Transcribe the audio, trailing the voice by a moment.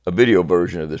A video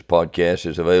version of this podcast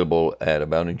is available at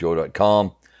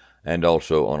aboundingjoy.com and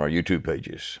also on our YouTube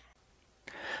pages.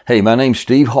 Hey, my name's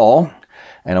Steve Hall,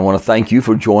 and I want to thank you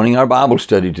for joining our Bible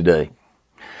study today.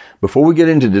 Before we get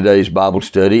into today's Bible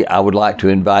study, I would like to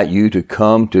invite you to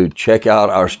come to check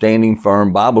out our Standing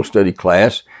Firm Bible study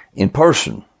class in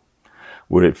person.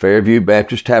 We're at Fairview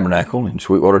Baptist Tabernacle in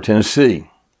Sweetwater, Tennessee.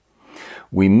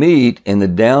 We meet in the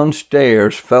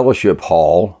downstairs fellowship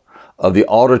hall of the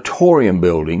auditorium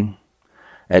building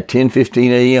at 10:15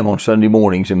 a.m. on Sunday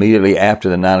mornings, immediately after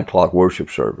the 9 o'clock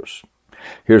worship service.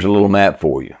 Here's a little map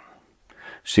for you.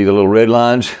 See the little red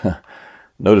lines?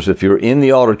 Notice if you're in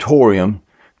the auditorium,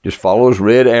 just follow those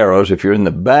red arrows. If you're in the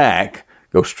back,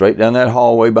 go straight down that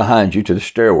hallway behind you to the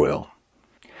stairwell.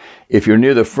 If you're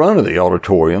near the front of the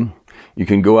auditorium, you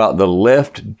can go out the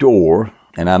left door,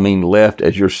 and I mean left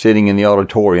as you're sitting in the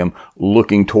auditorium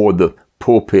looking toward the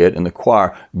pulpit and the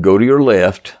choir. Go to your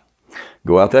left,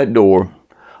 go out that door,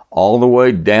 all the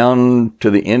way down to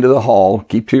the end of the hall,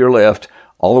 keep to your left,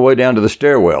 all the way down to the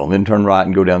stairwell, and then turn right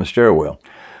and go down the stairwell.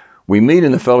 We meet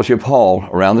in the fellowship hall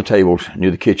around the tables near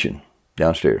the kitchen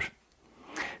downstairs.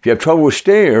 If you have trouble with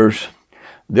stairs,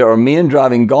 there are men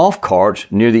driving golf carts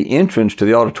near the entrance to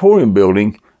the auditorium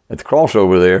building at the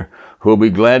crossover there who will be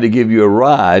glad to give you a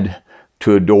ride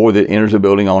to a door that enters the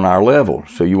building on our level,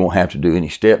 so you won't have to do any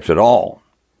steps at all.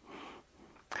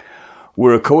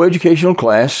 We're a coeducational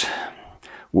class,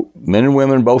 men and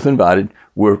women both invited.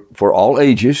 We're for all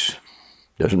ages,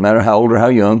 doesn't matter how old or how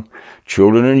young.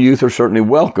 Children and youth are certainly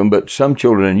welcome, but some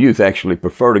children and youth actually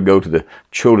prefer to go to the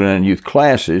children and youth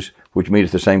classes, which meet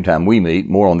at the same time we meet,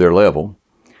 more on their level.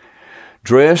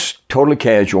 Dress totally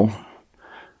casual.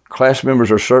 Class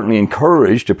members are certainly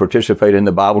encouraged to participate in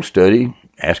the Bible study,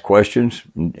 ask questions,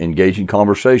 engage in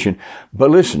conversation. But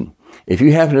listen, if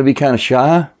you happen to be kind of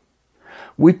shy,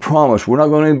 we promise we're not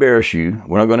going to embarrass you.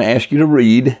 We're not going to ask you to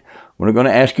read. We're not going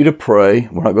to ask you to pray.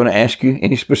 We're not going to ask you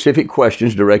any specific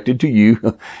questions directed to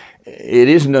you. It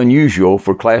isn't unusual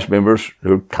for class members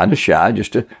who are kind of shy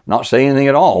just to not say anything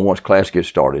at all once class gets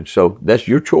started. So that's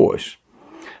your choice.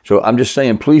 So I'm just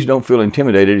saying, please don't feel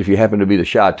intimidated if you happen to be the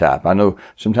shy type. I know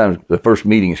sometimes the first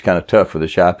meeting is kind of tough for the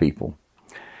shy people.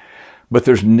 But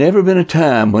there's never been a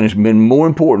time when it's been more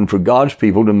important for God's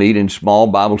people to meet in small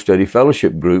Bible study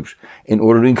fellowship groups in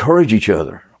order to encourage each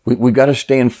other. We've got to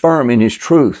stand firm in His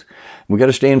truth. We've got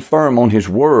to stand firm on His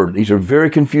Word. These are very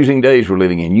confusing days we're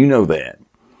living in. You know that.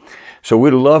 So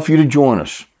we'd love for you to join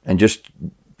us and just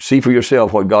see for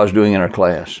yourself what God's doing in our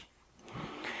class.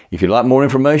 If you'd like more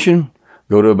information,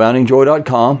 go to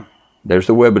aboundingjoy.com. There's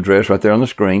the web address right there on the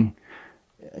screen.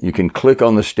 You can click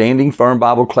on the Standing Firm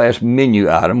Bible Class menu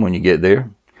item when you get there.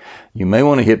 You may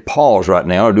want to hit pause right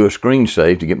now or do a screen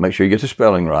save to make sure you get the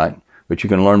spelling right, but you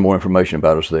can learn more information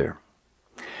about us there.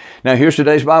 Now, here's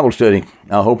today's Bible study.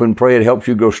 I hope and pray it helps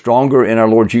you grow stronger in our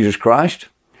Lord Jesus Christ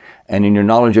and in your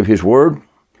knowledge of His Word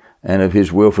and of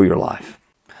His will for your life.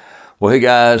 Well, hey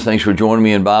guys, thanks for joining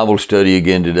me in Bible study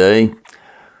again today.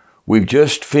 We've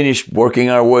just finished working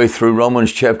our way through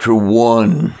Romans chapter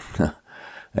 1,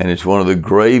 and it's one of the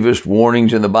gravest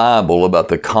warnings in the Bible about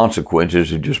the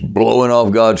consequences of just blowing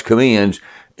off God's commands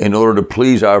in order to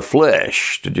please our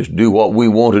flesh, to just do what we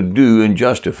want to do and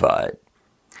justify it.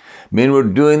 Men were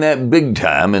doing that big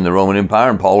time in the Roman Empire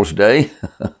in Paul's day,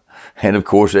 and of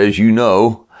course, as you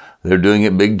know, they're doing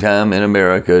it big time in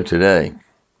America today,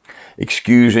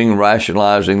 excusing,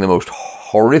 rationalizing the most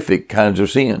horrific kinds of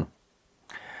sin.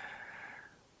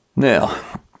 Now,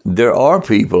 there are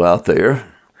people out there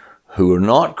who are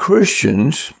not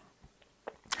Christians,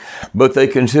 but they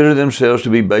consider themselves to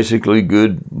be basically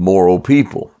good, moral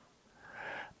people.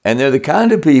 And they're the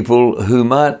kind of people who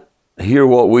might hear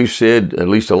what we've said, at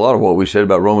least a lot of what we said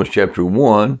about Romans chapter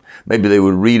 1. Maybe they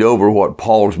would read over what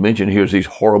Paul's mentioned here as these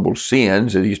horrible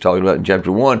sins that he's talking about in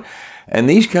chapter 1. And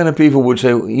these kind of people would say,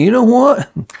 you know what?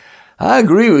 I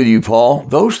agree with you, Paul.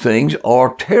 Those things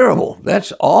are terrible.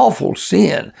 That's awful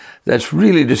sin. That's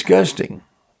really disgusting.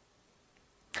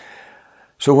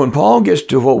 So when Paul gets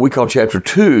to what we call chapter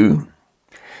 2,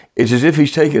 it's as if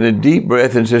he's taking a deep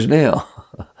breath and says, now,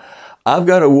 I've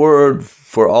got a word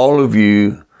for all of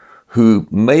you who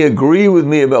may agree with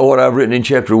me about what I've written in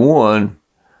chapter 1,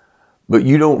 but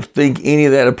you don't think any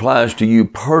of that applies to you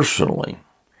personally.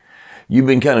 You've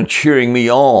been kind of cheering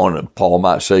me on, Paul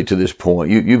might say to this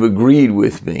point. You've agreed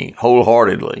with me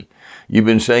wholeheartedly. You've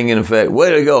been saying, in effect,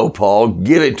 way to go, Paul.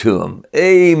 Give it to him.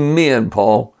 Amen,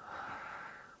 Paul.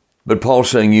 But Paul's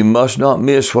saying, you must not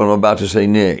miss what I'm about to say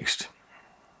next.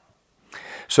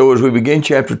 So as we begin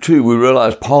chapter 2, we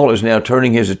realize Paul is now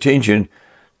turning his attention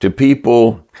to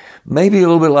people Maybe a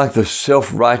little bit like the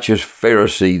self-righteous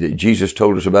Pharisee that Jesus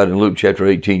told us about in Luke chapter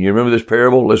 18. You remember this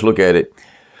parable? Let's look at it.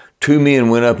 2 men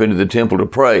went up into the temple to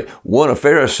pray. One a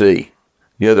Pharisee,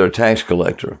 the other a tax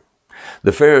collector.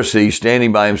 The Pharisee,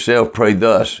 standing by himself, prayed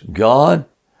thus, God,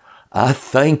 I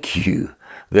thank you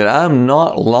that I'm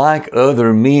not like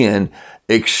other men,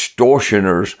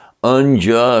 extortioners,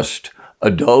 unjust,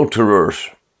 adulterers,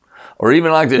 or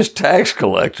even like this tax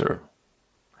collector.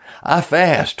 I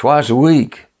fast twice a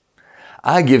week.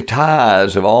 I give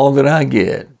tithes of all that I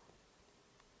get.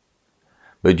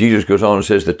 But Jesus goes on and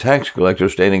says, the tax collector,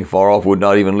 standing far off, would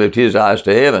not even lift his eyes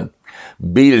to heaven,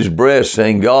 beat his breast,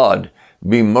 saying, God,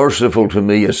 be merciful to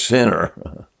me, a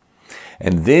sinner.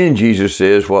 And then Jesus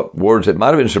says what words that might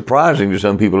have been surprising to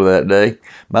some people of that day,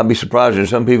 might be surprising to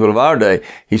some people of our day.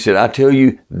 He said, I tell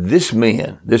you, this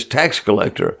man, this tax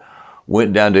collector,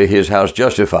 went down to his house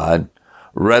justified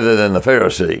rather than the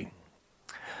Pharisee.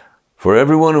 For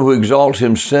everyone who exalts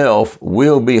himself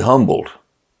will be humbled,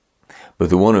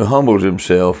 but the one who humbles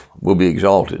himself will be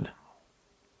exalted.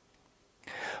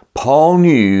 Paul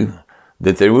knew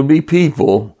that there would be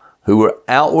people who were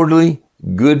outwardly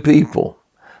good people.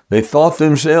 They thought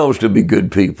themselves to be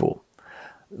good people.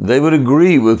 They would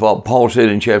agree with what Paul said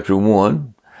in chapter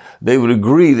 1. They would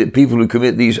agree that people who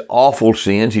commit these awful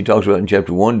sins, he talks about in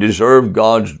chapter 1, deserve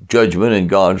God's judgment and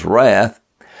God's wrath.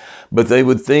 But they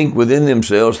would think within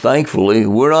themselves, thankfully,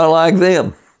 we're not like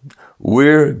them.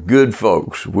 We're good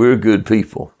folks. We're good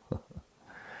people.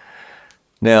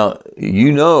 Now,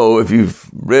 you know, if you've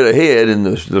read ahead in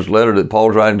this letter that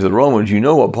Paul's writing to the Romans, you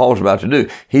know what Paul's about to do.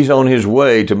 He's on his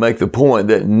way to make the point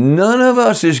that none of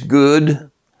us is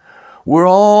good. We're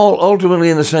all ultimately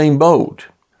in the same boat.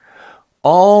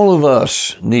 All of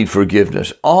us need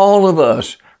forgiveness. All of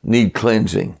us need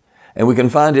cleansing. And we can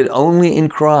find it only in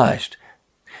Christ.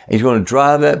 He's going to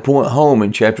drive that point home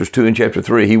in chapters 2 and chapter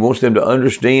 3. He wants them to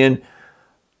understand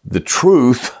the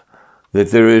truth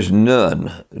that there is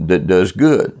none that does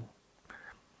good.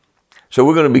 So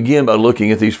we're going to begin by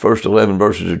looking at these first 11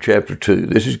 verses of chapter 2.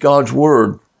 This is God's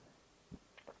word.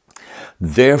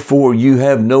 Therefore you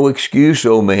have no excuse,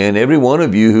 O man, every one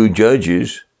of you who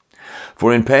judges,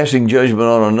 for in passing judgment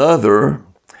on another,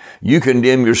 you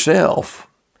condemn yourself,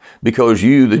 because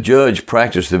you, the judge,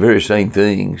 practice the very same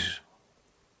things.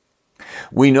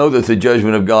 We know that the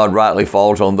judgment of God rightly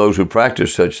falls on those who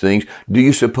practice such things. Do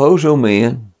you suppose, O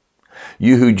man,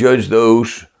 you who judge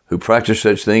those who practice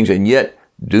such things and yet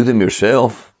do them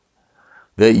yourself,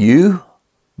 that you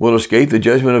will escape the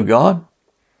judgment of God?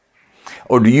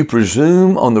 Or do you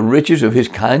presume on the riches of his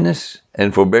kindness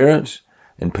and forbearance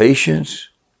and patience,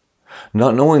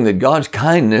 not knowing that God's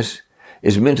kindness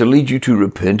is meant to lead you to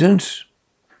repentance?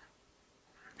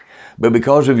 But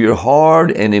because of your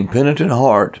hard and impenitent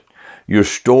heart, you're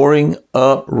storing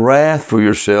up wrath for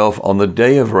yourself on the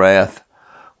day of wrath,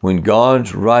 when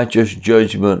God's righteous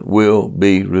judgment will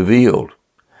be revealed.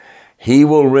 He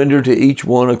will render to each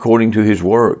one according to his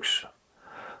works.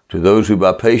 To those who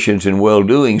by patience and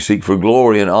well-doing seek for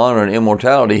glory and honor and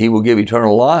immortality, he will give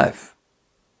eternal life.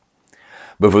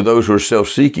 But for those who are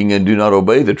self-seeking and do not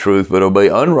obey the truth, but obey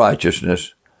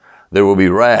unrighteousness, there will be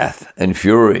wrath and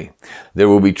fury. There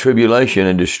will be tribulation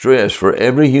and distress for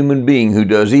every human being who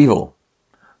does evil,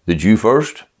 the Jew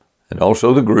first, and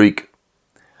also the Greek.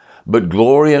 But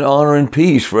glory and honor and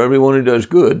peace for everyone who does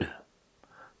good,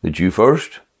 the Jew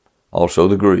first, also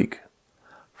the Greek.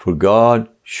 For God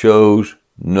shows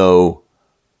no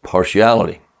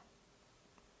partiality.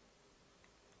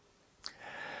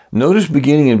 Notice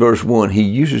beginning in verse 1, he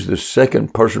uses the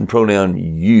second person pronoun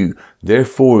you.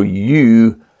 Therefore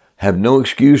you have no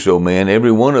excuse, O man,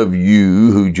 every one of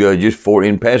you who judges, for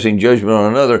in passing judgment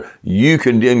on another, you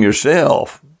condemn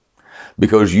yourself,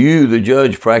 because you, the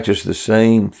judge, practice the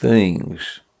same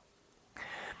things.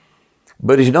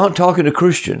 But he's not talking to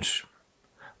Christians.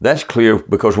 That's clear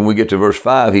because when we get to verse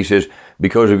 5, he says,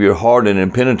 because of your hard and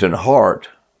impenitent heart.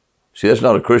 See, that's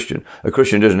not a Christian. A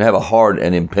Christian doesn't have a hard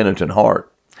and impenitent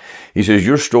heart. He says,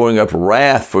 you're storing up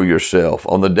wrath for yourself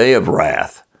on the day of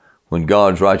wrath, when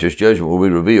God's righteous judgment will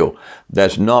be revealed.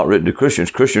 That's not written to Christians.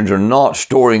 Christians are not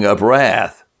storing up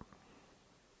wrath.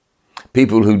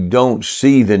 People who don't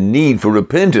see the need for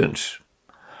repentance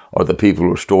are the people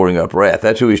who are storing up wrath.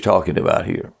 That's who he's talking about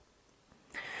here.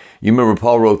 You remember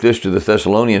Paul wrote this to the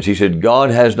Thessalonians. He said, God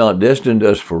has not destined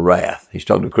us for wrath. He's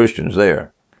talking to Christians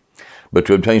there, but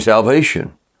to obtain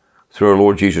salvation through our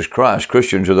Lord Jesus Christ.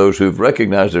 Christians are those who've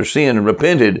recognized their sin and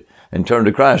repented and turned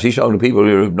to Christ. He's talking to people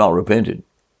who have not repented.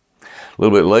 A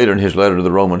little bit later in his letter to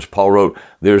the Romans, Paul wrote,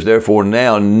 there's therefore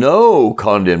now no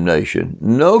condemnation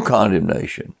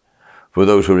for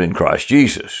those who are in Christ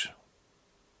Jesus.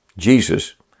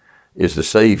 Jesus is the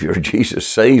Savior. Jesus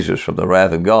saves us from the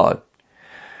wrath of God.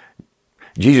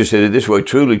 Jesus said it this way,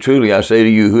 truly, truly, I say to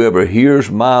you, whoever hears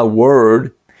my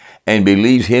word and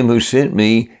believes him who sent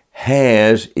me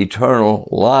has eternal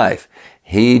life.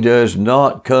 He does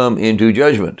not come into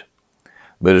judgment,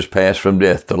 but is passed from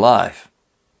death to life.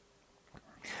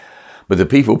 But the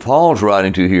people Paul's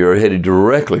writing to here are headed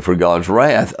directly for God's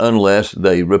wrath unless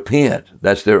they repent.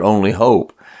 That's their only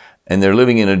hope. And they're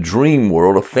living in a dream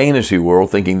world, a fantasy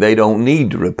world, thinking they don't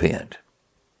need to repent.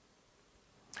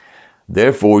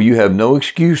 Therefore, you have no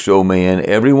excuse, O man,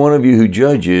 every one of you who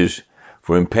judges,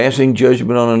 for in passing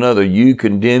judgment on another, you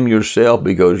condemn yourself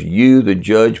because you, the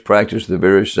judge, practice the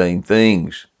very same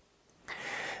things.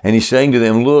 And he's saying to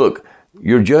them, look,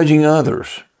 you're judging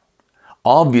others.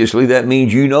 Obviously, that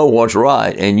means you know what's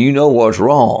right and you know what's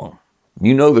wrong.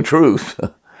 You know the truth.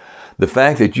 The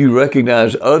fact that you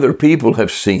recognize other people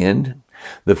have sinned,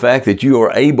 the fact that you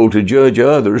are able to judge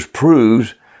others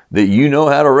proves that you know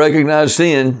how to recognize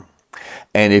sin.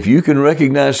 And if you can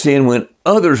recognize sin when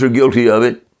others are guilty of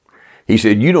it, he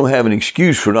said, you don't have an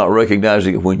excuse for not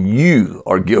recognizing it when you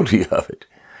are guilty of it.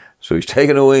 So he's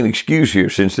taking away an excuse here.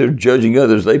 Since they're judging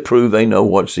others, they prove they know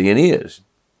what sin is.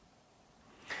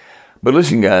 But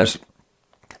listen, guys,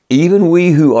 even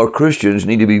we who are Christians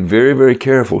need to be very, very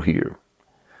careful here.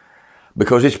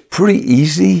 Because it's pretty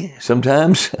easy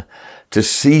sometimes to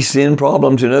see sin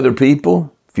problems in other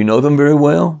people, if you know them very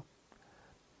well.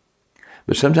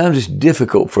 But sometimes it's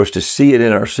difficult for us to see it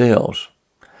in ourselves.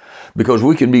 Because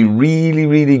we can be really,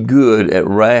 really good at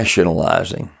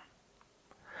rationalizing.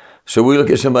 So we look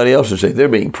at somebody else and say, they're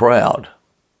being proud.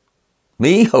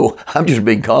 Me? Oh, I'm just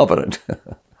being confident.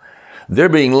 They're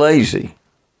being lazy.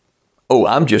 Oh,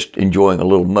 I'm just enjoying a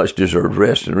little much-deserved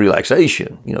rest and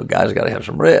relaxation. You know, guys got to have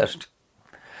some rest.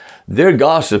 They're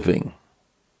gossiping.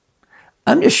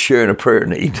 I'm just sharing a prayer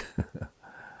need.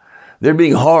 They're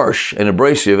being harsh and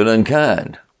abrasive and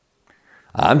unkind.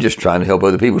 I'm just trying to help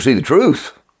other people see the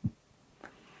truth.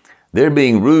 They're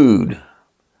being rude.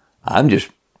 I'm just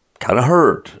kind of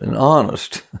hurt and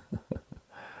honest.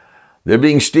 They're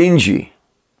being stingy.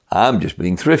 I'm just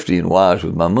being thrifty and wise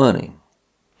with my money.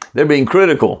 They're being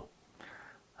critical.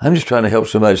 I'm just trying to help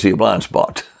somebody see a blind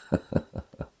spot.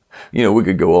 You know, we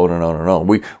could go on and on and on.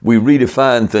 We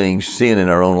redefine things, sin in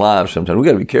our own lives sometimes. We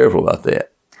got to be careful about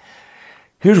that.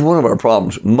 Here's one of our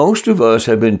problems. Most of us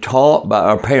have been taught by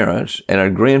our parents and our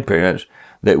grandparents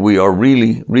that we are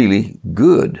really, really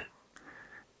good.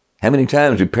 How many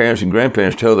times do parents and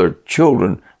grandparents tell their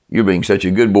children, you're being such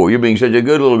a good boy, you're being such a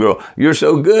good little girl, you're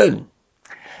so good.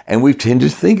 And we tend to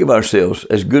think of ourselves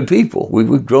as good people.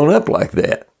 We've grown up like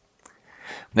that.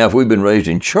 Now, if we've been raised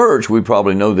in church, we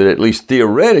probably know that at least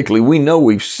theoretically, we know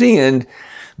we've sinned,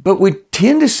 but we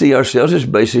tend to see ourselves as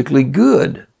basically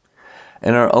good.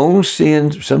 And our own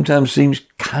sin sometimes seems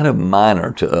kind of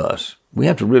minor to us. We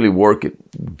have to really work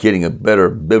at getting a better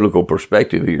biblical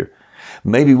perspective here.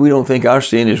 Maybe we don't think our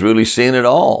sin is really sin at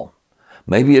all.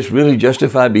 Maybe it's really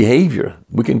justified behavior.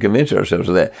 We can convince ourselves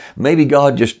of that. Maybe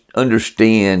God just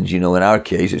understands, in our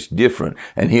case, it's different,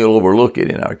 and he'll overlook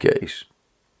it in our case.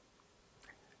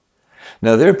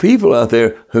 Now, there are people out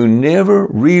there who never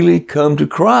really come to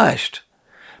Christ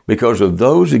because of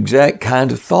those exact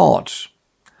kind of thoughts.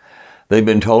 They've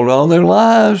been told all their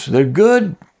lives they're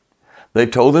good. They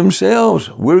told themselves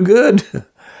we're good,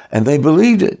 and they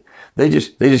believed it. They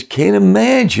just can't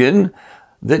imagine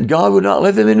that God would not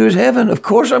let them into his heaven. Of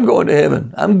course I'm going to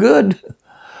heaven. I'm good.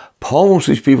 Paul wants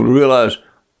these people to realize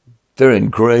they're in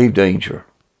grave danger.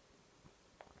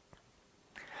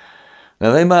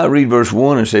 Now, they might read verse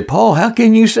 1 and say, Paul, how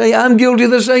can you say I'm guilty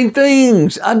of the same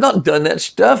things? I've not done that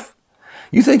stuff.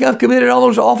 You think I've committed all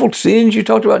those awful sins you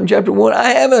talked about in chapter 1? I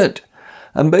haven't.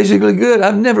 I'm basically good.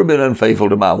 I've never been unfaithful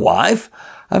to my wife.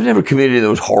 I've never committed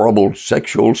those horrible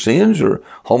sexual sins or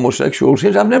homosexual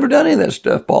sins. I've never done any of that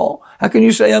stuff, Paul. How can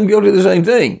you say I'm guilty of the same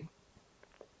thing?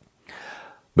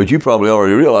 But you probably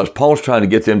already realize Paul's trying to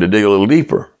get them to dig a little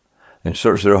deeper and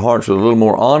search their hearts with a little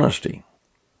more honesty.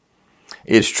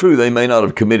 It's true they may not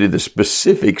have committed the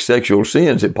specific sexual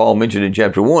sins that Paul mentioned in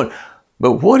chapter 1,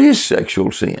 but what is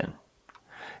sexual sin?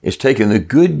 It's taking the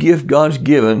good gift God's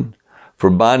given for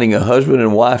binding a husband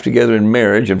and wife together in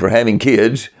marriage and for having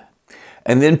kids,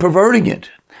 and then perverting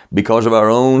it because of our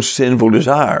own sinful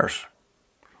desires.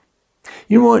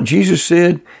 You know what Jesus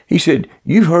said? He said,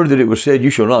 you've heard that it was said you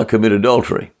shall not commit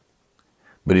adultery.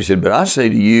 But he said, but I say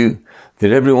to you that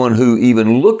everyone who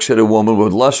even looks at a woman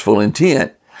with lustful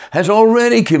intent has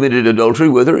already committed adultery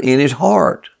with her in his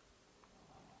heart.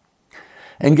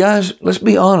 And guys, let's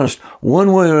be honest,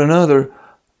 one way or another,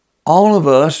 all of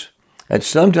us, at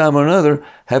some time or another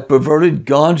have perverted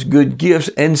God's good gifts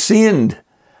and sinned.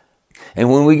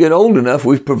 And when we get old enough,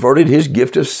 we've perverted his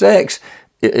gift of sex,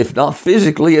 if not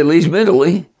physically, at least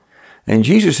mentally. And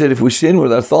Jesus said if we sin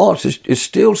with our thoughts, it's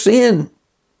still sin.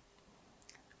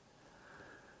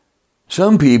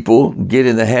 Some people get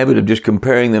in the habit of just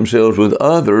comparing themselves with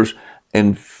others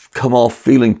and come off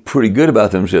feeling pretty good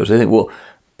about themselves. They think, well,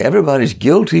 everybody's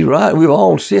guilty, right? We've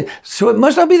all sinned, so it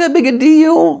must not be that big a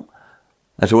deal.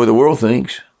 That's the way the world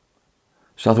thinks.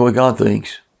 It's not the way God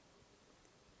thinks.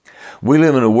 We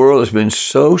live in a world that's been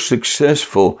so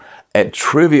successful at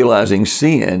trivializing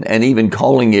sin and even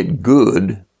calling it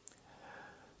good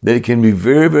that it can be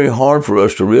very, very hard for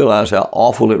us to realize how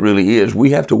awful it really is.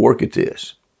 We have to work at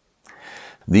this.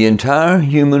 The entire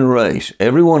human race,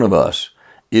 every one of us,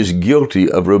 is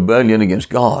guilty of rebellion against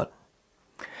God.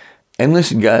 And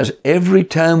listen, guys, every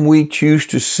time we choose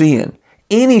to sin,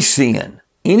 anything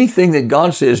that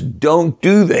God says, don't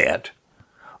do that,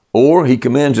 or he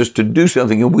commands us to do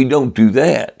something and we don't do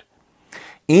that,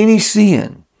 any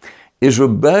sin is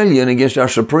rebellion against our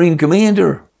supreme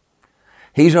commander.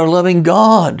 He's our loving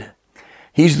God.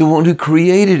 He's the one who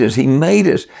created us. He made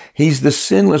us. He's the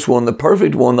sinless one, the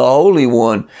perfect one, the holy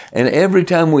one. And every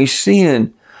time we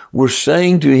sin, we're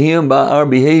saying to him by our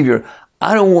behavior,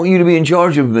 I don't want you to be in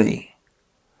charge of me.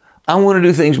 I want to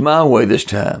do things my way this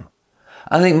time.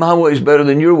 I think my way is better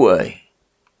than your way.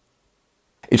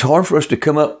 It's hard for us to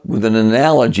come up with an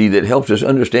analogy that helps us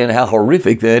understand how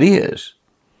horrific that is.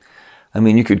 I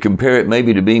mean, you could compare it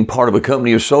maybe to being part of a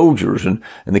company of soldiers and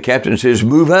the captain says,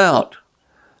 move out.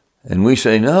 And we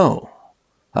say, no,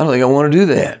 I don't think I want to do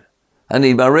that. I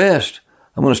need my rest.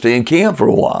 I'm going to stay in camp for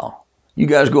a while. You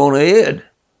guys go on ahead.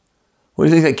 What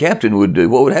do you think that captain would do?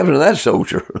 What would happen to that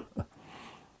soldier?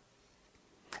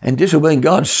 And disobeying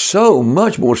God's so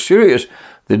much more serious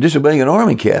than disobeying an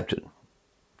army captain.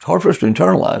 It's hard for us to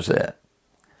internalize that.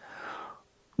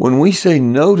 When we say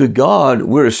no to God,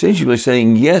 we're essentially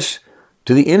saying yes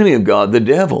to the enemy of God, the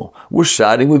devil. We're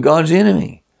siding with God's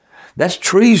enemy. That's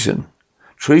treason.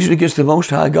 Treason against the Most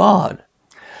High God.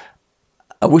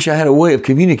 I wish I had a way of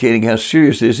communicating how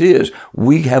serious this is.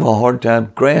 We have a hard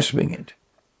time grasping it.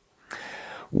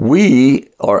 We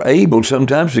are able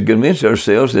sometimes to convince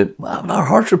ourselves that our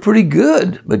hearts are pretty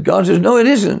good, but God says, no, it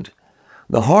isn't.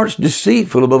 The heart's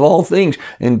deceitful above all things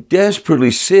and desperately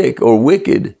sick or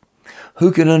wicked.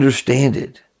 Who can understand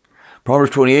it?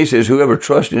 Proverbs 28 says, whoever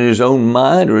trusts in his own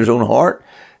mind or his own heart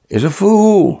is a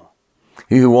fool.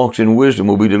 He who walks in wisdom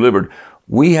will be delivered.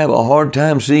 We have a hard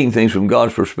time seeing things from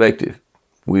God's perspective.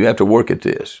 We have to work at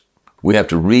this. We have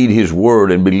to read his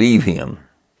word and believe him.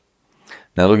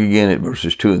 Now look again at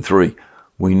verses 2 and 3.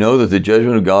 We know that the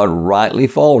judgment of God rightly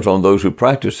falls on those who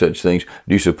practice such things.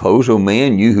 Do you suppose, O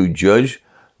man, you who judge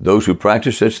those who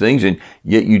practice such things, and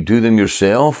yet you do them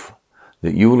yourself,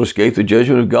 that you will escape the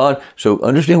judgment of God? So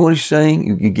understand what he's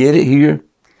saying. You get it here?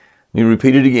 Let me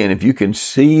repeat it again. If you can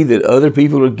see that other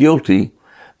people are guilty,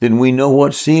 then we know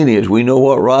what sin is. We know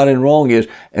what right and wrong is,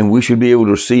 and we should be able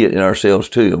to see it in ourselves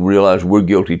too and realize we're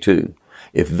guilty too.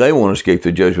 If they won't escape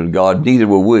the judgment of God, neither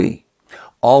will we.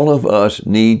 All of us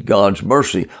need God's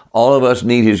mercy. All of us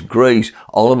need his grace.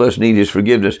 All of us need his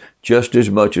forgiveness just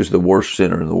as much as the worst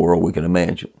sinner in the world we can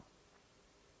imagine.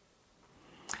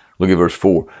 Look at verse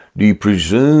 4. Do you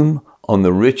presume on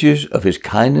the riches of his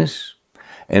kindness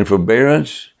and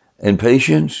forbearance and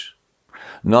patience,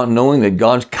 not knowing that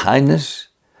God's kindness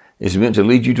is meant to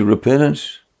lead you to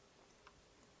repentance?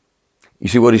 You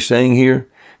see what he's saying here?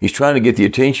 He's trying to get the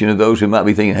attention of those who might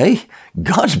be thinking, hey,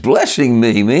 God's blessing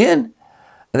me, man.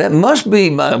 That must be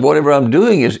whatever I'm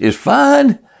doing is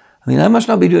fine. I mean, I must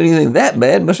not be doing anything that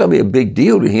bad. It must not be a big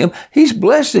deal to him. He's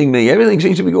blessing me. Everything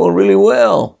seems to be going really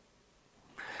well.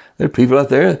 There are people out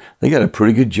there, they got a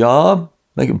pretty good job,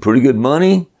 making pretty good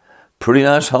money, pretty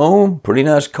nice home, pretty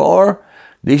nice car,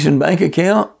 decent bank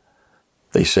account.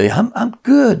 They say, I'm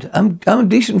good. I'm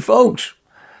decent folks,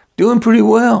 doing pretty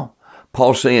well.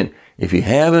 Paul's saying, if you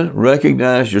haven't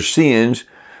recognized your sins,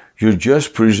 you're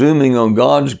just presuming on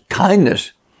God's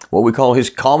kindness, what we call his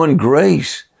common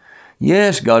grace.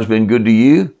 Yes, God's been good to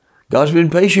you. God's been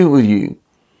patient with you.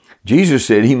 Jesus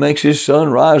said he makes his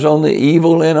sun rise on the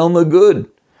evil and on the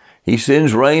good. He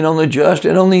sends rain on the just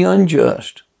and on the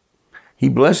unjust. He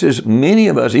blesses many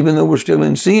of us, even though we're still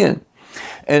in sin.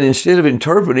 And instead of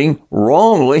interpreting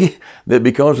wrongly that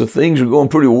because the things are going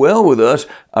pretty well with us,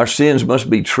 our sins must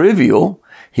be trivial,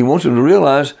 he wants them to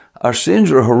realize our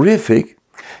sins are horrific.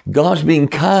 God's being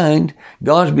kind,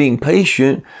 God's being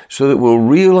patient, so that we'll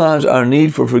realize our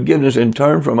need for forgiveness and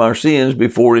turn from our sins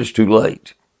before it's too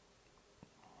late.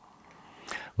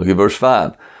 Look at verse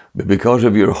 5. But because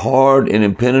of your hard and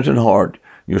impenitent heart,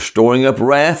 you're storing up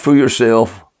wrath for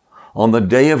yourself on the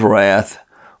day of wrath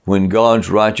when God's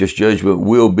righteous judgment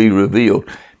will be revealed.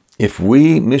 If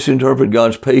we misinterpret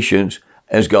God's patience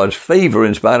as God's favor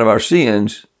in spite of our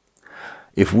sins,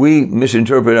 if we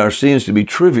misinterpret our sins to be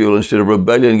trivial instead of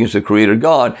rebellion against the Creator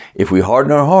God, if we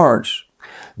harden our hearts,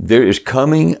 there is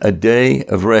coming a day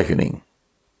of reckoning.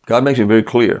 God makes it very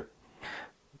clear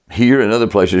here and other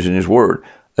places in His Word.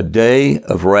 A day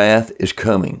of wrath is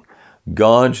coming.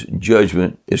 God's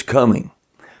judgment is coming.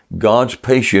 God's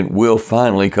patience will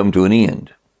finally come to an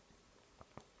end.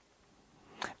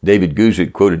 David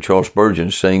Guzik quoted Charles Spurgeon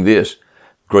saying this,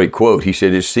 great quote. He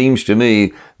said, "It seems to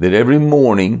me that every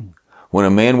morning when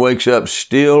a man wakes up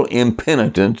still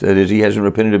impenitent, that is, he hasn't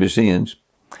repented of his sins,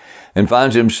 and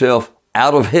finds himself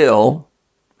out of hell,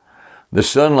 the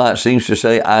sunlight seems to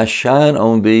say, I shine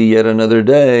on thee yet another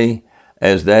day,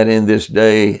 as that in this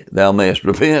day thou mayest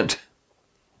repent.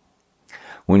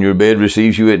 When your bed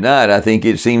receives you at night, I think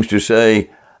it seems to say,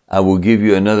 I will give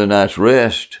you another night's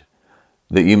rest,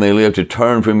 that you may live to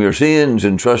turn from your sins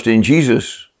and trust in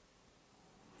Jesus.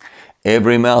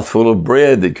 Every mouthful of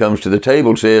bread that comes to the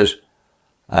table says,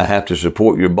 I have to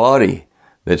support your body,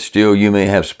 that still you may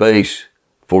have space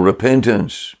for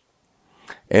repentance.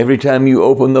 Every time you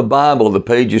open the Bible, the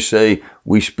pages say,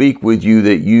 we speak with you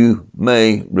that you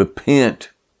may repent.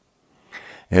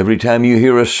 Every time you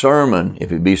hear a sermon,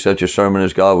 if it be such a sermon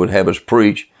as God would have us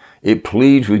preach, it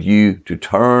pleads with you to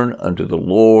turn unto the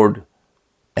Lord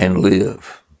and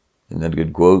live." Isn't that a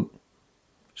good quote?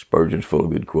 Spurgeon's full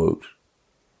of good quotes.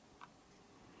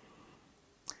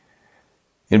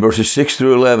 In verses 6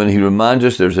 through 11, he reminds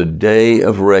us there's a day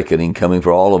of reckoning coming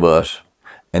for all of us,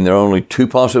 and there are only two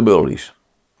possibilities.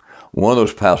 One of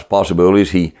those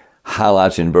possibilities he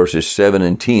highlights in verses 7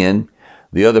 and 10.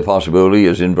 The other possibility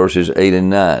is in verses 8 and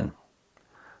 9.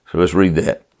 So let's read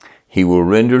that. He will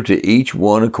render to each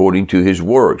one according to his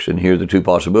works. And here are the two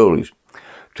possibilities.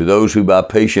 To those who by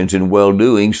patience and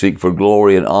well-doing seek for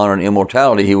glory and honor and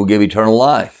immortality, he will give eternal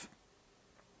life.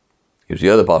 Here's the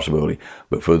other possibility.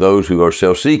 But for those who are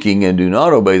self-seeking and do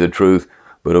not obey the truth,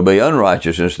 but obey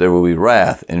unrighteousness, there will be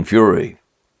wrath and fury.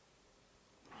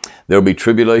 There will be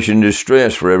tribulation and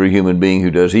distress for every human being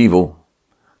who does evil,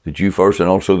 the Jew first and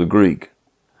also the Greek.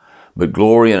 But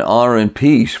glory and honor and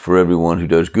peace for everyone who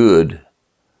does good,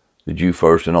 the Jew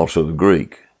first and also the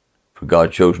Greek, for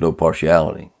God shows no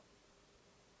partiality.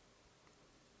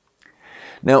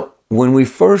 Now, when we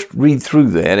first read through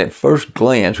that, at first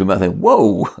glance, we might think,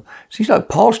 whoa, seems like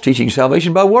Paul's teaching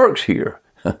salvation by works here,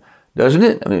 doesn't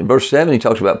it? I mean, in verse 7, he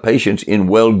talks about patience in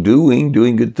well-doing,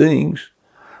 doing good things.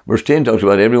 Verse 10 talks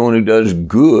about everyone who does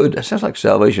good. That sounds like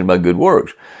salvation by good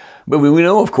works. But we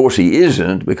know, of course, he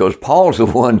isn't, because Paul's the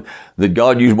one that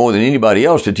God used more than anybody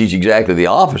else to teach exactly the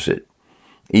opposite.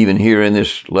 Even here in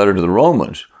this letter to the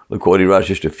Romans, look what he writes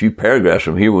just a few paragraphs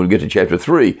from here when we get to chapter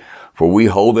 3. For we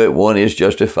hold that one is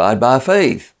justified by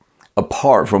faith,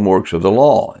 apart from works of the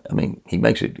law. I mean, he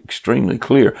makes it extremely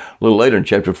clear. A little later in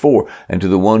chapter 4, and to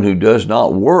the one who does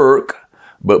not work,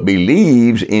 but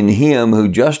believes in him who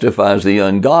justifies the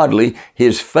ungodly,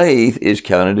 his faith is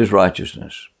counted as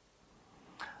righteousness.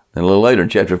 And a little later in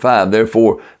chapter 5,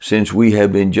 therefore, since we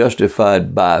have been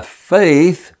justified by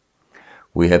faith,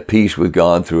 we have peace with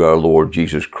God through our Lord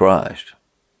Jesus Christ.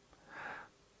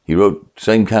 He wrote the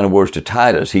same kind of words to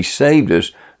Titus. He saved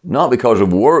us not because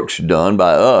of works done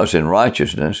by us in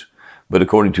righteousness, but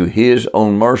according to his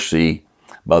own mercy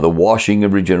by the washing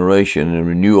of regeneration and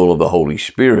renewal of the Holy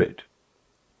Spirit.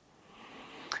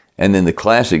 And then the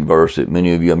classic verse that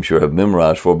many of you, I'm sure, have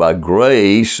memorized, for by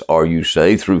grace are you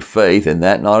saved through faith, and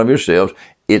that not of yourselves.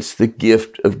 It's the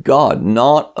gift of God,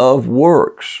 not of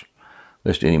works,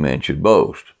 lest any man should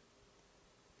boast.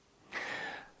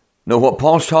 Now, what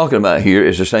Paul's talking about here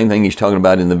is the same thing he's talking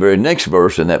about in the very next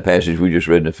verse in that passage we just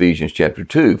read in Ephesians chapter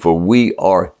 2. For we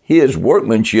are his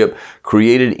workmanship,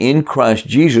 created in Christ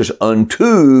Jesus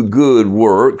unto good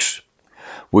works,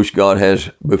 which God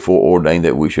has before ordained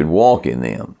that we should walk in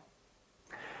them.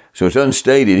 So it's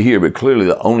unstated here, but clearly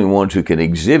the only ones who can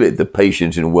exhibit the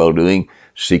patience and well-doing,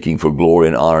 seeking for glory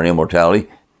and honor and immortality,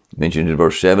 mentioned in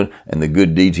verse 7, and the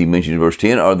good deeds he mentioned in verse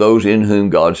 10, are those in whom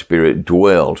God's Spirit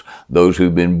dwells, those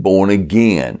who've been born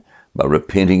again by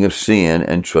repenting of sin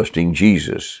and trusting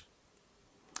Jesus.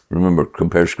 Remember,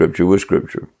 compare Scripture with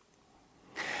Scripture.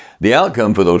 The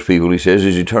outcome for those people, he says,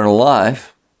 is eternal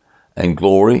life and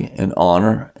glory and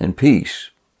honor and peace.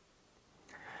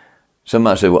 Some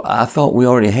might say, well, I thought we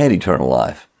already had eternal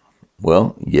life.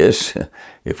 Well, yes,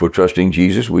 if we're trusting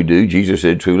Jesus, we do. Jesus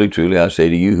said, truly, truly, I say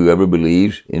to you, whoever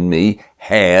believes in me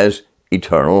has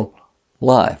eternal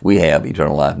life. We have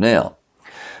eternal life now.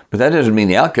 But that doesn't mean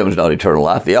the outcome is not eternal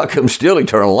life. The outcome is still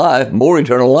eternal life, more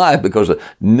eternal life, because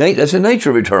that's the nature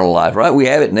of eternal life, right? We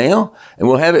have it now, and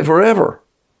we'll have it forever.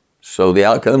 So the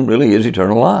outcome really is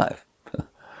eternal life.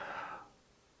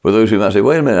 For those who might say,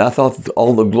 wait a minute, I thought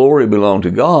all the glory belonged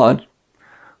to God.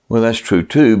 Well, that's true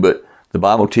too, but the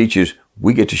Bible teaches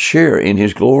we get to share in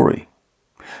His glory.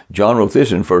 John wrote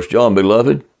this in 1 John,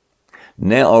 Beloved,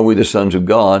 now are we the sons of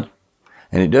God,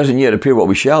 and it doesn't yet appear what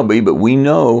we shall be, but we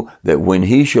know that when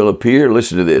He shall appear,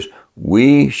 listen to this,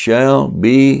 we shall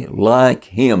be like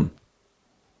Him.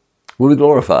 We'll be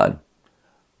glorified.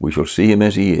 We shall see Him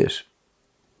as He is.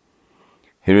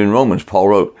 Here in Romans, Paul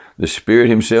wrote, the Spirit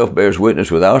Himself bears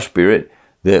witness with our spirit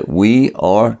that we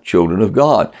are children of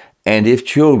God. And if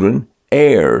children,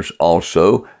 heirs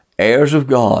also, heirs of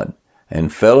God,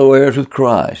 and fellow heirs with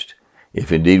Christ,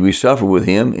 if indeed we suffer with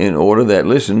Him, in order that,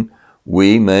 listen,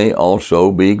 we may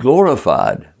also be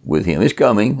glorified with Him. It's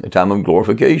coming, a time of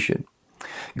glorification.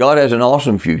 God has an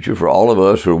awesome future for all of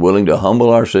us who are willing to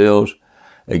humble ourselves,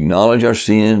 acknowledge our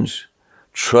sins,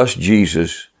 trust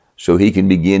Jesus, so He can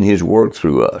begin His work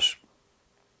through us.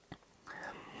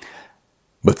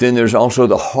 But then there's also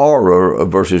the horror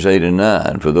of verses 8 and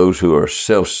 9. For those who are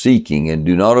self-seeking and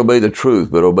do not obey the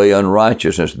truth, but obey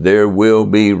unrighteousness, there will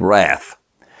be wrath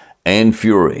and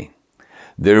fury.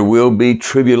 There will be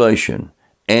tribulation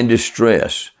and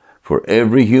distress for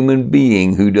every human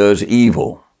being who does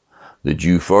evil, the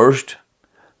Jew first,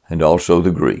 and also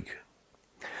the Greek.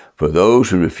 For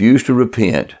those who refuse to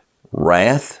repent,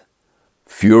 wrath,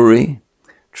 fury,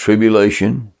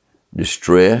 tribulation,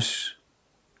 distress.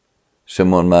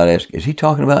 Someone might ask, is he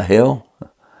talking about hell?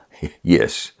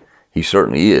 Yes, he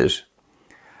certainly is.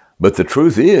 But the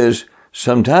truth is,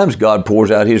 sometimes God pours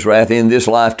out His wrath in this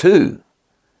life too.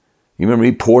 You remember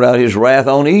He poured out His wrath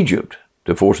on Egypt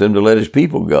to force them to let His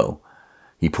people go.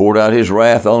 He poured out His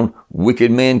wrath on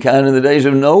wicked mankind in the days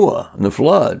of Noah and the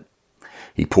flood.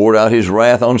 He poured out His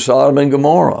wrath on Sodom and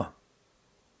Gomorrah.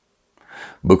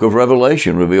 Book of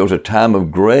Revelation reveals a time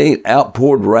of great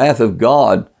outpoured wrath of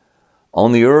God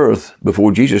on the earth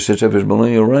before Jesus sets up His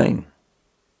millennial reign.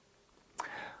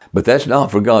 But that's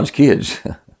not for God's kids.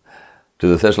 To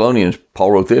the Thessalonians,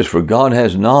 Paul wrote this, for God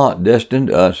has not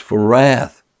destined us for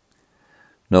wrath.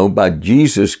 No, by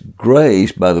Jesus'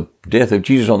 grace, by the death of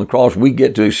Jesus on the cross, we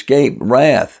get to escape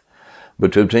wrath,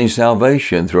 but to obtain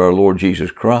salvation through our Lord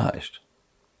Jesus Christ.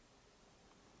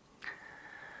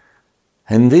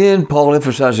 And then Paul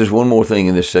emphasizes one more thing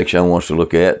in this section I want us to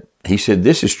look at. He said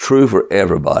this is true for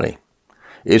everybody.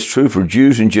 It's true for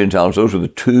Jews and Gentiles. Those are the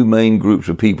two main groups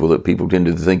of people that people tend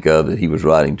to think of that he was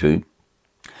writing to.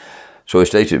 So he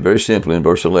states it very simply in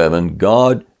verse 11,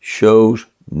 God shows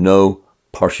no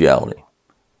partiality.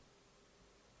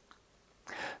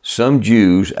 Some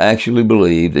Jews actually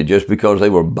believed that just because they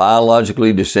were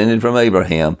biologically descended from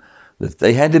Abraham, that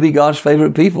they had to be God's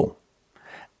favorite people.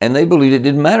 And they believed it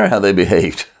didn't matter how they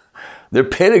behaved. Their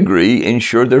pedigree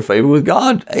ensured their favor with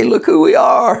God. Hey, look who we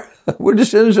are. We're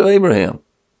descendants of Abraham.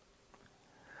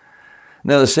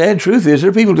 Now, the sad truth is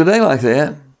there are people today like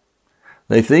that.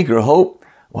 They think or hope,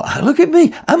 well, look at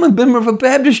me. I'm a member of a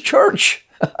Baptist church.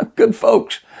 Good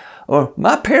folks. Or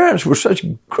my parents were such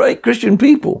great Christian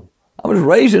people. I was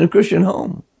raised in a Christian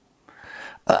home.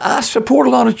 I support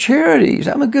a lot of charities.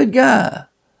 I'm a good guy.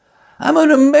 I'm an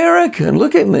American.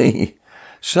 Look at me.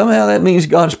 Somehow that means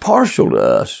God's partial to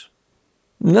us.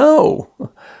 No.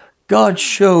 God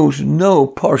shows no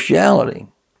partiality.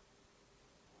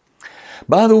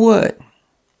 By the way,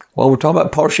 while we're talking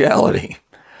about partiality,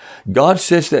 God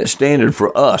sets that standard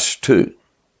for us too.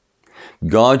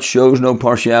 God shows no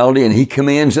partiality, and He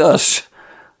commands us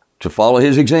to follow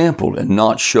His example and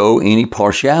not show any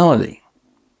partiality.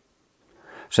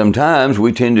 Sometimes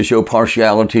we tend to show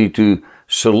partiality to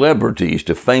celebrities,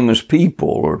 to famous people,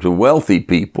 or to wealthy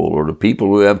people, or to people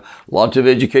who have lots of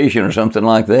education or something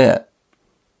like that.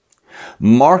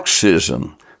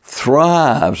 Marxism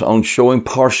thrives on showing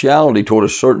partiality toward a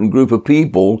certain group of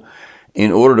people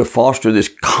in order to foster this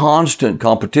constant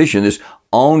competition, this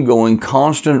ongoing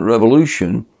constant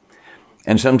revolution.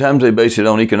 And sometimes they base it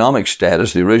on economic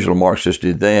status. The original Marxists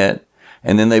did that.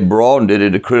 And then they broadened it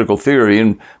into critical theory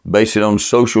and based it on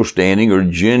social standing or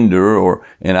gender, or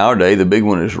in our day, the big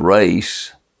one is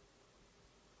race.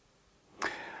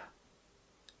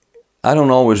 I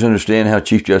don't always understand how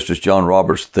Chief Justice John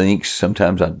Roberts thinks.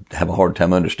 Sometimes I have a hard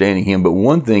time understanding him. But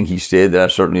one thing he said that I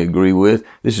certainly agree with,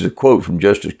 this is a quote from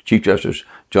Chief Justice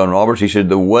John Roberts. He said,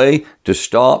 the way to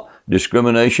stop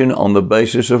discrimination on the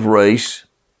basis of race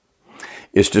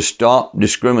is to stop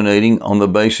discriminating on the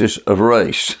basis of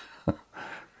race.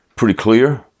 Pretty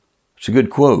clear? It's a good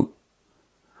quote.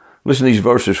 Listen to these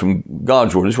verses from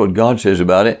God's Word. This is what God says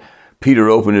about it. Peter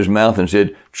opened his mouth and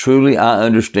said, "Truly I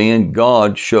understand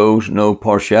God shows no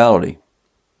partiality."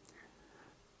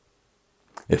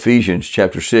 Ephesians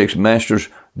chapter 6, "Masters,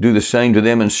 do the same to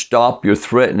them and stop your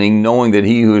threatening, knowing that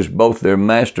he who is both their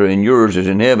master and yours is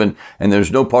in heaven, and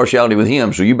there's no partiality with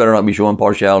him, so you better not be showing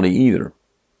partiality either."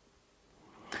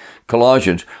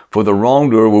 Colossians, "For the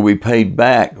wrongdoer will be paid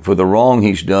back for the wrong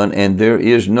he's done, and there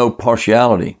is no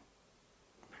partiality."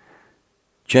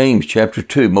 James chapter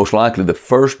 2, most likely the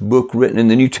first book written in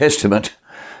the New Testament,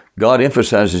 God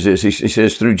emphasizes this. He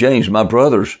says through James, "My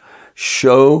brothers,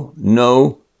 show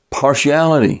no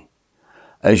partiality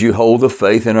as you hold the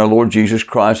faith in our Lord Jesus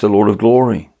Christ, the Lord of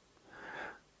glory."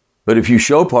 But if you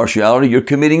show partiality, you're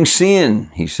committing sin,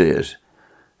 he says,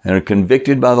 and are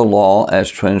convicted by the law as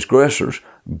transgressors.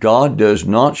 God does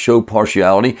not show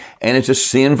partiality, and it's a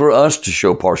sin for us to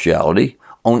show partiality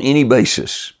on any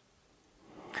basis.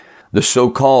 The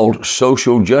so-called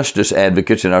social justice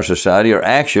advocates in our society are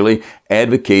actually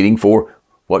advocating for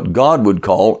what God would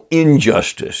call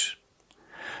injustice.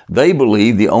 They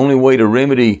believe the only way to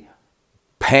remedy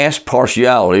past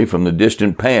partiality from the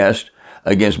distant past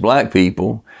against black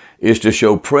people is to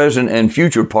show present and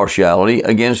future partiality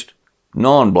against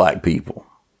non-black people,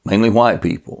 mainly white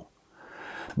people.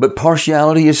 But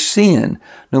partiality is sin,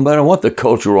 no matter what the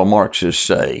cultural Marxists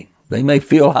say. They may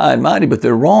feel high and mighty, but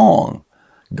they're wrong.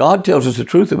 God tells us the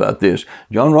truth about this.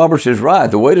 John Roberts is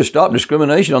right. The way to stop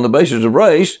discrimination on the basis of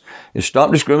race is stop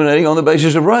discriminating on the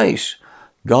basis of race.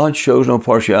 God shows no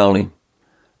partiality,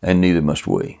 and neither must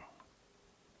we.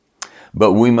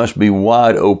 But we must be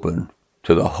wide open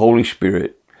to the Holy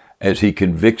Spirit as he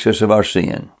convicts us of our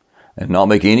sin and not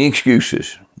make any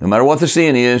excuses. No matter what the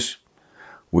sin is,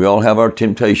 we all have our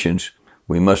temptations.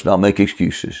 We must not make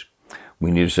excuses.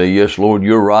 We need to say, "Yes, Lord,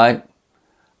 you're right.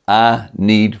 I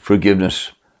need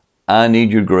forgiveness. I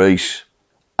need your grace.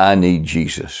 I need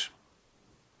Jesus."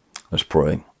 Let's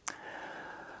pray.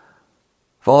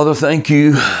 Father, thank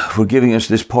you for giving us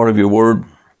this part of your word.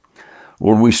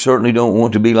 Lord, we certainly don't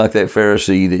want to be like that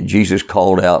Pharisee that Jesus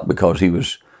called out because he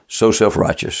was so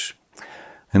self-righteous.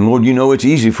 And Lord, you know it's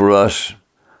easy for us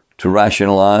to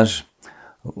rationalize.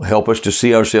 Help us to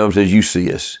see ourselves as you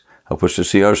see us. Help us to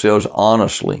see ourselves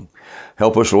honestly.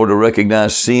 Help us, Lord, to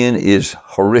recognize sin is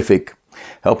horrific.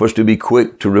 Help us to be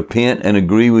quick to repent and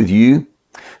agree with you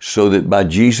so that by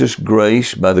Jesus'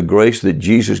 grace, by the grace that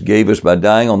Jesus gave us by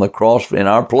dying on the cross in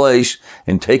our place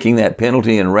and taking that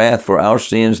penalty and wrath for our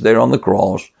sins there on the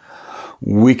cross,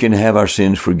 we can have our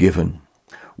sins forgiven.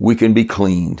 We can be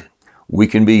cleaned. We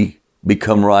can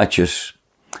become righteous,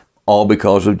 all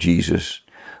because of Jesus.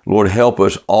 Lord, help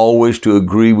us always to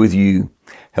agree with you.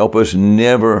 Help us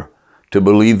never to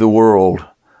believe the world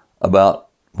about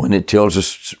when it tells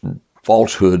us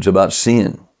falsehoods about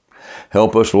sin.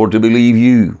 Help us, Lord, to believe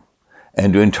you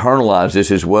and to internalize this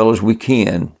as well as we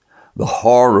can, the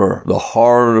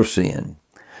horror of sin.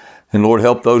 And Lord,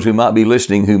 help those who might be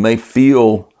listening who may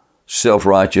feel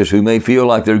self-righteous, who may feel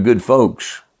like they're good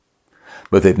folks,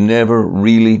 but they've never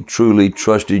really, truly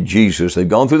trusted Jesus. They've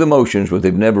gone through the motions, but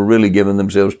they've never really given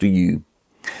themselves to you.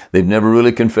 They've never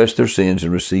really confessed their sins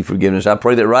and received forgiveness. I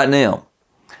pray that right now,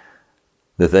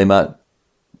 that they might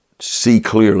see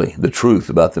clearly the truth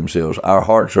about themselves. Our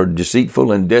hearts are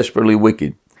deceitful and desperately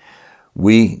wicked.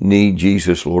 We need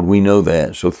Jesus, Lord. We know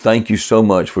that. So thank you so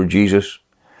much for Jesus.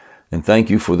 And thank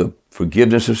you for the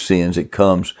forgiveness of sins that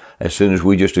comes as soon as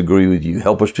we just agree with you.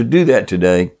 Help us to do that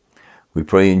today. We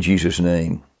pray in Jesus'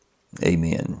 name.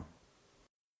 Amen.